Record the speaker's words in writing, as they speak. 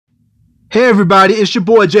Hey everybody, it's your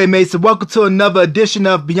boy Jay Mason. Welcome to another edition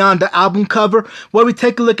of Beyond the Album Cover, where we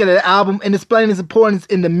take a look at an album and explain its importance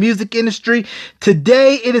in the music industry.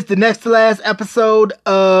 Today, it is the next to last episode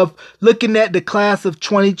of looking at the class of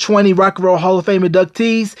 2020 Rock and Roll Hall of Fame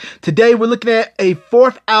inductees. Today, we're looking at a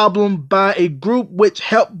fourth album by a group which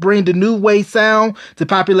helped bring the new wave sound to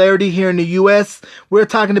popularity here in the U.S. We're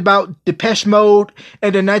talking about Depeche Mode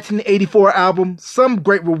and their 1984 album, Some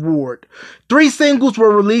Great Reward. 3 singles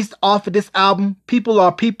were released off of this album: People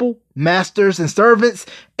Are People, Masters and Servants,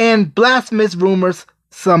 and Blasphemous Rumors,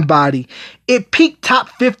 Somebody. It peaked top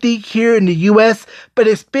 50 here in the US, but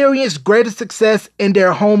experienced greater success in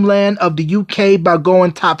their homeland of the UK by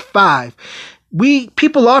going top 5.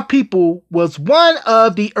 People Are People was one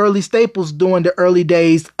of the early staples during the early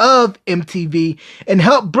days of MTV and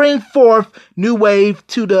helped bring forth new wave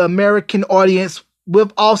to the American audience,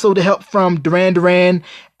 with also the help from Duran Duran,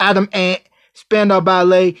 Adam Ant, Spandau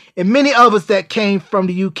Ballet, and many others that came from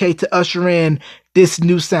the UK to usher in this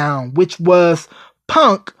new sound, which was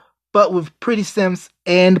punk, but with pretty synths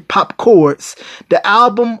and pop chords. The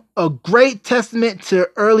album, a great testament to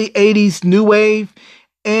early 80s new wave,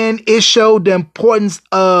 and it showed the importance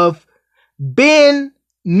of being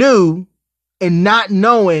new and not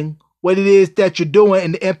knowing what it is that you're doing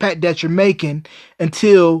and the impact that you're making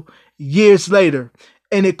until years later.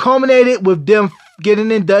 And it culminated with them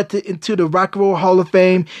getting inducted into the Rock and Roll Hall of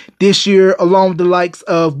Fame this year, along with the likes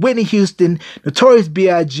of Whitney Houston, Notorious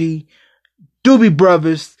B.I.G., Doobie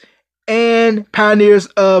Brothers, and pioneers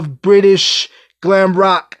of British glam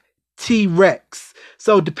rock, T-Rex.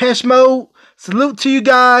 So Depeche Mode, salute to you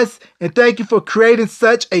guys, and thank you for creating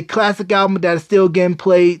such a classic album that is still getting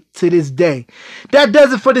played to this day. That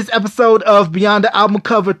does it for this episode of Beyond the Album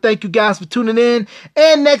Cover. Thank you guys for tuning in.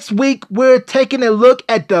 And next week, we're taking a look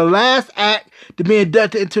at the last act to be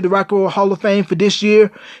inducted into the Rock and Roll Hall of Fame for this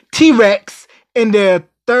year, T-Rex, in their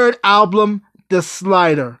third album, The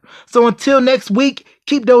Slider. So until next week,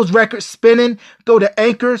 keep those records spinning. Go to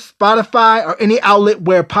Anchor, Spotify, or any outlet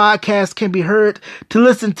where podcasts can be heard to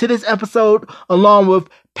listen to this episode along with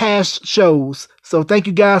past shows. So thank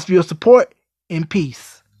you guys for your support, and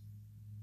peace.